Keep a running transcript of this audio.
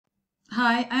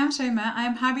Hi, I am Shaimaa. I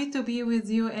am happy to be with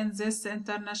you in this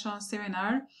international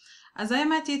seminar. As I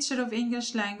am a teacher of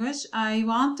English language, I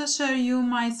want to share you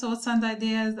my thoughts and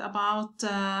ideas about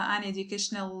an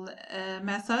educational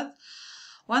method.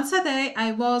 Once a day,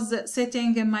 I was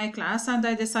sitting in my class and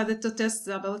I decided to test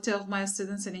the ability of my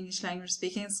students in English language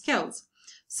speaking skills.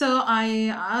 So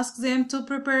I asked them to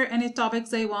prepare any topics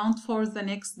they want for the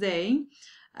next day.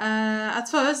 At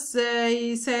first,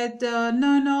 they said,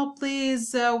 no,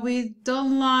 please, we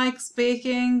don't like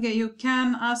speaking. You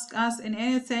can ask us in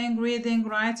anything, reading,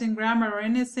 writing, grammar, or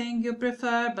anything you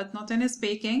prefer, but not any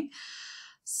speaking.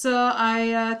 So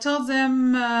I told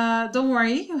them, don't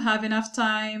worry, you have enough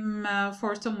time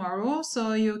for tomorrow,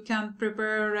 so you can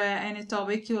prepare any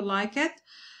topic you like it.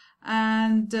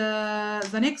 And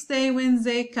the next day when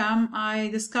they come, I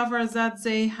discover that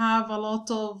they have a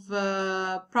lot of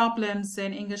problems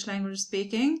in English language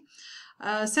speaking.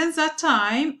 Since that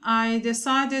time, I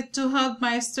decided to help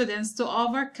my students to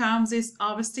overcome these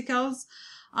obstacles.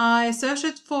 I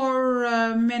searched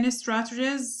for many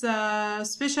strategies,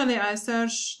 especially I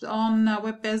searched on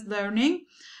web-based learning,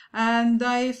 and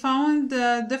I found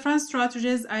different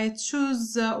strategies. I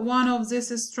choose one of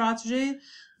these strategies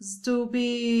to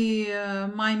be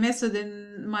my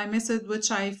method which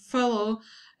I follow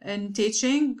in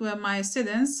teaching my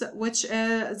students, which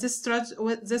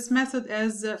this method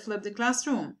is flip the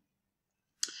classroom.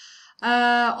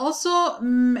 Also,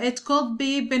 it could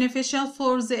be beneficial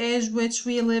for the age which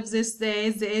we live these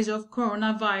days, the age of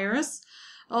coronavirus.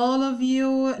 All of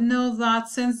you know that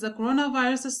since the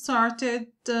coronavirus started,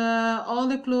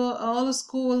 all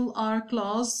schools are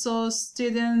closed, so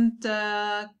students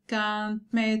can't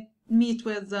meet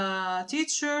with the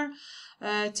teacher.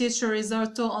 Teacher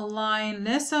resort to online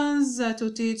lessons to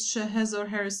teach his or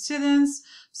her students.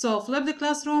 So flip the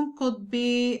classroom could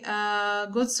be a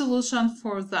good solution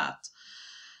for that.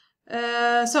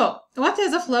 So what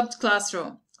is a flipped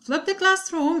classroom? Flipped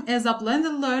classroom is a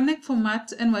blended learning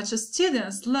format in which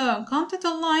students learn content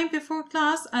online before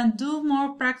class and do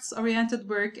more practice-oriented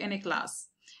work in a class.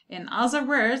 In other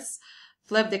words,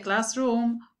 flipped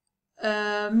classroom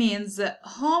means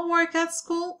homework at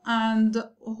school and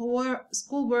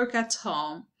schoolwork at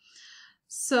home.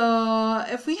 So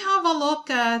if we have a look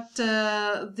at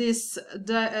this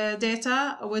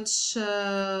data, which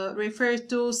refer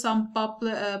to some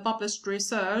published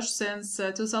research since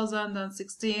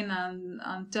 2016 and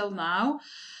until now,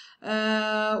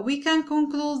 we can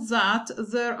conclude that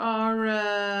there are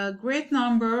a great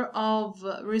number of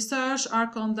research are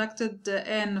conducted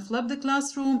in flipped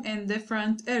classroom in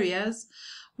different areas,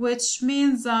 which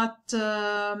means that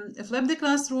flipped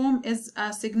classroom is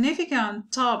a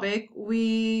significant topic.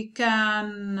 We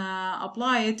can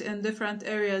apply it in different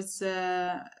areas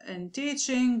in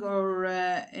teaching or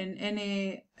in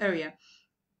any area.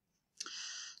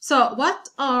 So what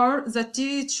are the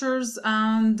teachers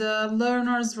and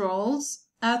learners' roles?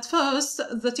 At first,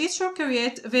 the teacher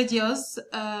creates videos.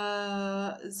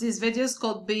 These videos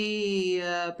could be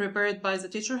prepared by the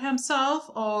teacher himself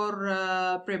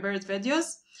or prepared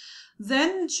videos.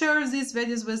 Then share these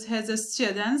videos with his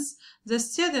students. The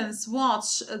students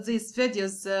watch these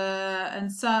videos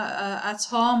at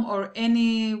home or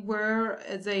anywhere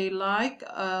they like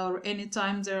or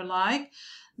anytime they like.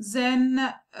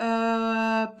 Then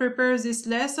prepare this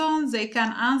lesson. They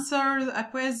can answer a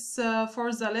quiz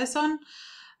for the lesson.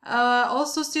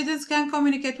 Also, students can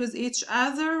communicate with each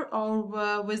other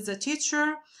or with the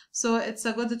teacher. So it's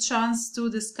a good chance to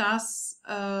discuss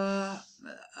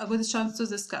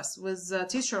with the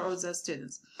teacher or the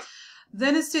students.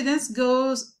 Then students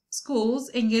go schools,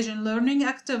 engage in learning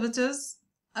activities.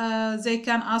 They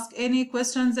can ask any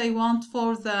questions they want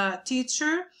for the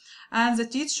teacher, and the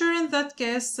teacher in that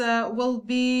case will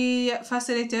be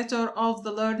facilitator of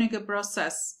the learning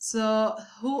process. So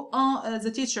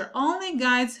the teacher only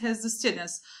guides his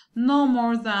students, no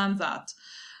more than that.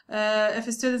 If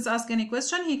students ask any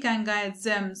question, he can guide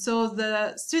them. So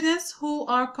the students who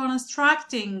are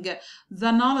constructing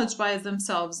the knowledge by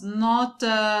themselves, not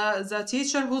the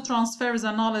teacher who transfers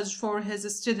the knowledge for his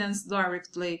students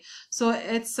directly. So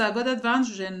it's a good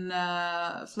advantage in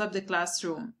flipped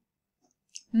classroom.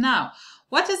 Now,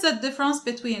 what is the difference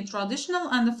between traditional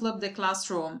and flipped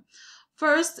classroom?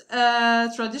 First,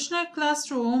 traditional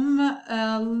classroom,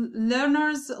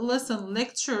 learners listen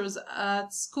lectures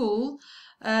at school.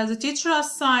 The teacher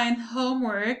assign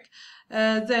homework,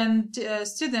 then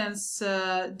students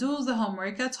do the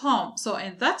homework at home. So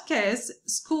in that case,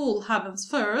 school happens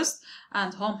first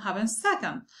and home happens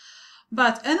second.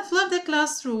 But in flipped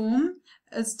classroom,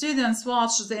 students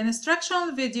watch the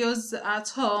instructional videos at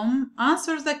home,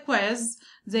 answer the quiz,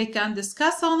 they can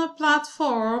discuss on a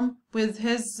platform with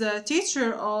his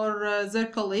teacher or their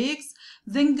colleagues,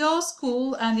 then go to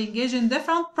school and engage in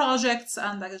different projects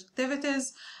and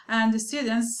activities, and the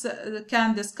students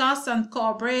can discuss and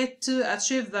cooperate to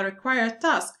achieve the required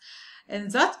task. In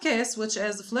that case, which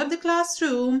is flipped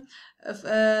classroom,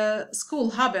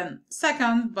 school happen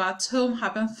second, but home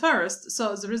happen first.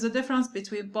 So there is a difference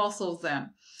between both of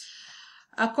them.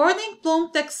 According to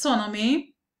Bloom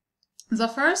taxonomy, the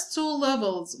first two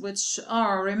levels, which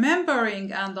are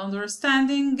remembering and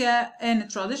understanding in a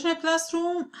traditional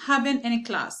classroom, happen in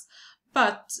class.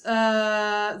 But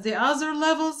the other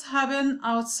levels happen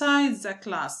outside the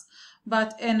class.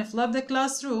 But in a flipped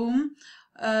classroom,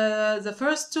 the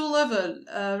first two levels,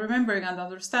 remembering and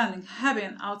understanding,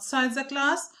 happen outside the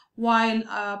class, while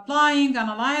applying,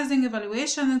 analyzing,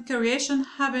 evaluation, and creation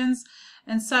happens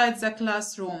inside the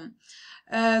classroom.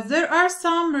 There are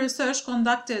some research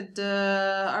conducted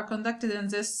in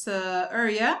this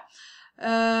area.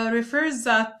 Refers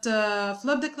that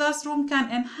flipped classroom can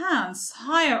enhance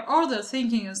higher order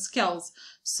thinking skills,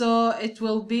 so it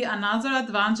will be another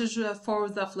advantage for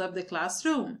the flipped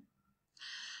classroom.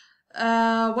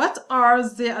 What are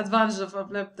the advantages of a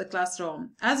flipped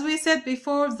classroom? As we said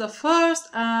before, the first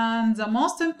and the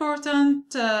most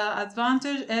important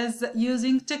advantage is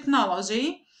using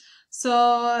technology.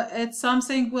 So it's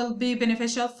something will be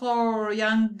beneficial for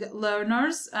young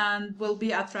learners and will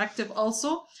be attractive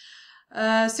also.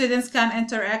 Students can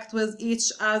interact with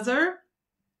each other.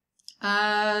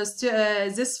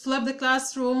 This flipped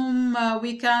classroom,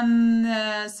 we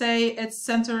can say it's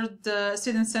centered,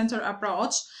 student-centered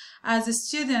approach, as the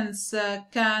students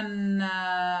can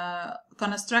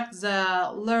construct the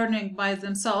learning by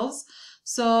themselves.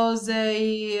 So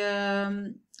they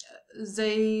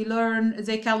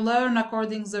can learn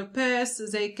according to their pace.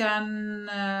 They can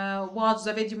watch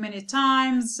the video many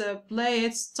times, play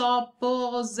it, stop,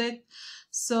 pause it,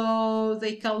 so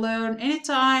they can learn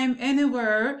anytime,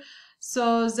 anywhere.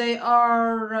 So they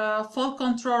are full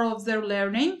control of their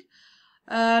learning.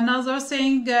 Another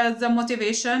thing, the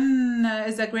motivation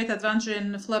is a great advantage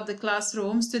in flipped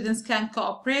classroom. Students can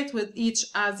cooperate with each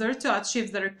other to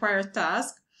achieve the required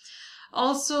task.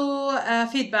 Also,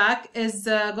 feedback is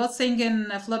a good thing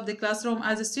in a flipped classroom,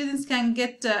 as the students can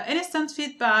get instant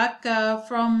feedback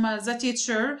from the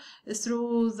teacher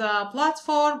through the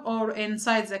platform or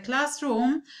inside the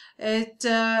classroom.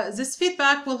 This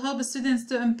feedback will help students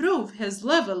to improve his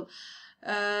level,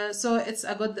 so it's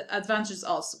a good advantage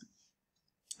also.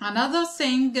 Another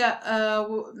thing,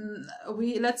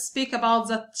 let's speak about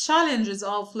the challenges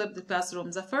of flipped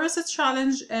classroom. The first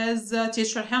challenge is the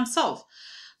teacher himself.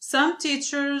 Some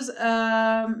teachers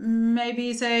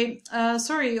maybe say,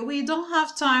 sorry, we don't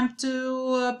have time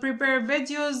to prepare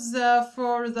videos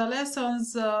for the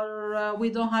lessons, or we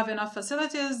don't have enough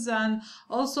facilities, and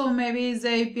also maybe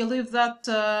they believe that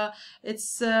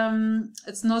it's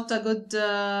not a good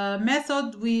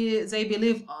method. They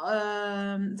believe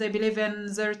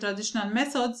in their traditional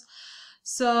methods.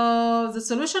 So the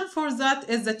solution for that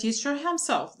is the teacher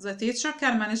himself. The teacher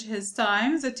can manage his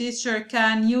time. The teacher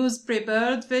can use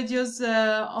prepared videos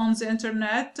on the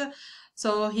internet,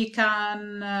 so he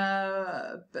can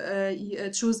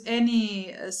choose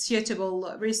any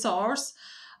suitable resource.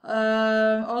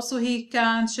 Also, he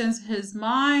can change his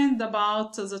mind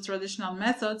about the traditional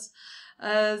methods.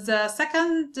 The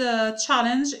second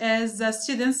challenge is the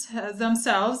students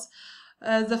themselves.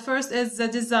 The first is the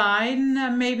design.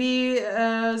 Maybe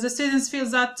the students feel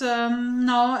that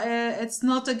no, it's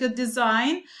not a good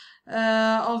design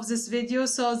of this video,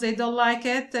 so they don't like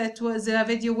it. The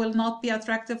video will not be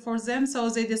attractive for them,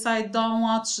 so they decide don't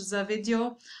watch the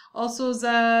video. Also,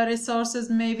 the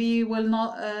resources maybe will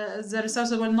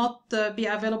not be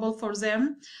available for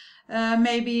them.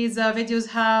 Maybe the videos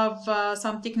have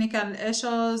some technical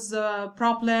issues,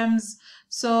 problems.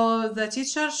 So the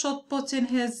teacher should put in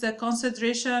his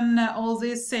consideration all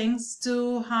these things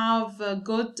to have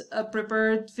good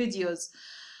prepared videos.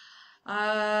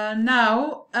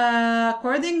 Now,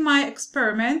 according to my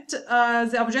experiment,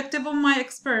 the objective of my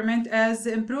experiment is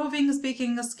improving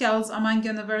speaking skills among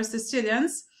university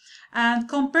students and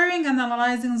comparing and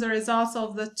analyzing the results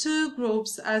of the two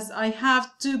groups, as I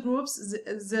have two groups.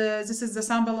 This is the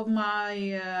sample of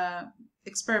my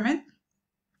experiment.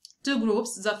 Two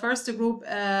groups. The first group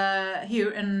here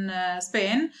in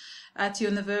Spain at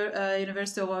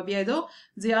University of Oviedo.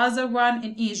 The other one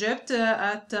in Egypt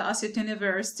at Asyut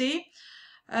University.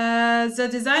 The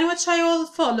design which I will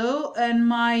follow in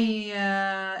my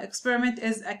experiment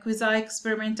is a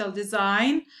quasi-experimental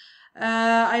design.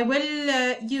 I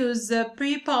will use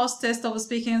pre-post test of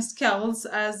speaking skills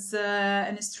as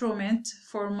an instrument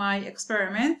for my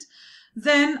experiment.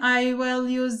 Then I will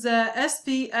use the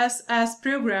SPSS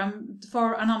program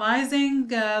for analyzing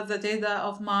the data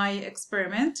of my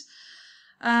experiment.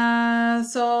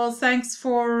 So thanks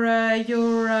for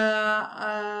your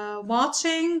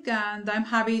watching, and I'm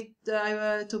happy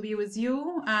to be with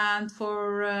you. And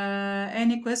for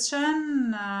any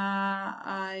question,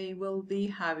 I will be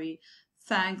happy.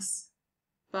 Thanks.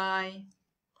 Bye.